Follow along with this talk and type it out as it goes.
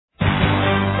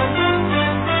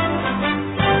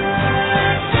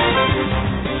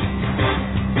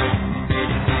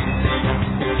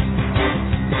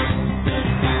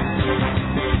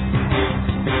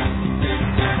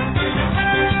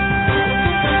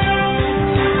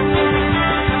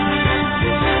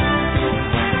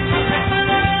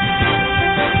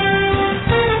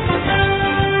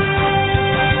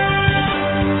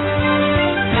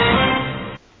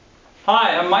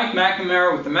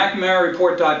McNamara with the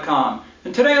McNamaraReport.com,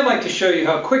 and today I'd like to show you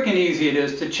how quick and easy it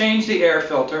is to change the air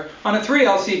filter on a 3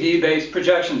 LCD-based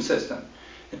projection system.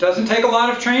 It doesn't take a lot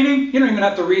of training. You don't even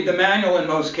have to read the manual in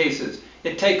most cases.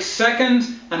 It takes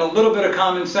seconds and a little bit of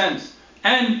common sense.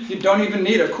 And you don't even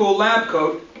need a cool lab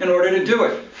coat in order to do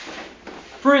it.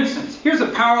 For instance, here's a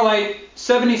Powerlight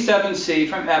 77C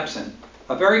from Epson,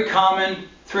 a very common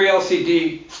 3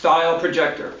 LCD style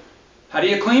projector. How do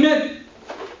you clean it?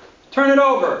 Turn it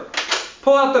over,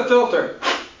 pull out the filter,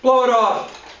 blow it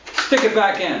off, stick it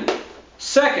back in.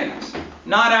 Seconds,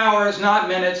 not hours, not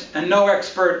minutes, and no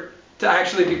expert to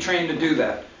actually be trained to do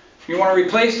that. You want to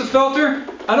replace the filter?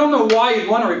 I don't know why you'd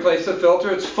want to replace the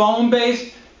filter. It's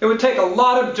foam-based. It would take a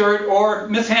lot of dirt or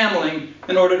mishandling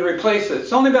in order to replace it.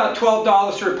 It's only about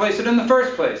 $12 to replace it in the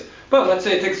first place. But let's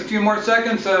say it takes a few more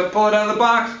seconds to pull it out of the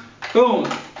box. Boom,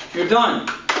 you're done.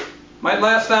 Might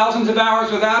last thousands of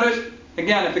hours without it.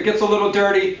 Again, if it gets a little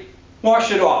dirty,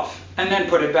 wash it off and then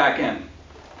put it back in.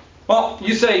 Well,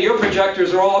 you say your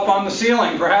projectors are all up on the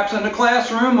ceiling, perhaps in a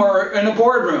classroom or in a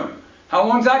boardroom. How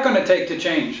long is that going to take to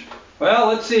change? Well,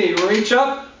 let's see. Reach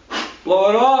up, blow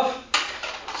it off,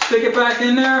 stick it back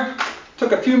in there.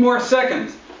 Took a few more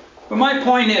seconds. But my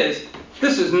point is,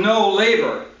 this is no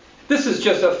labor. This is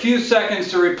just a few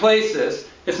seconds to replace this.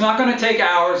 It's not going to take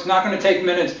hours, it's not going to take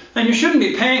minutes, and you shouldn't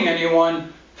be paying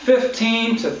anyone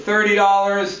 $15 to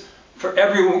 $30 for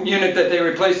every unit that they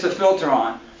replace the filter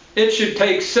on. It should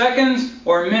take seconds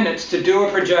or minutes to do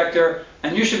a projector,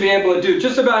 and you should be able to do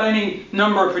just about any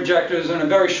number of projectors in a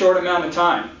very short amount of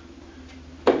time.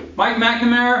 Mike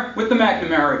McNamara with the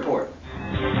McNamara Report.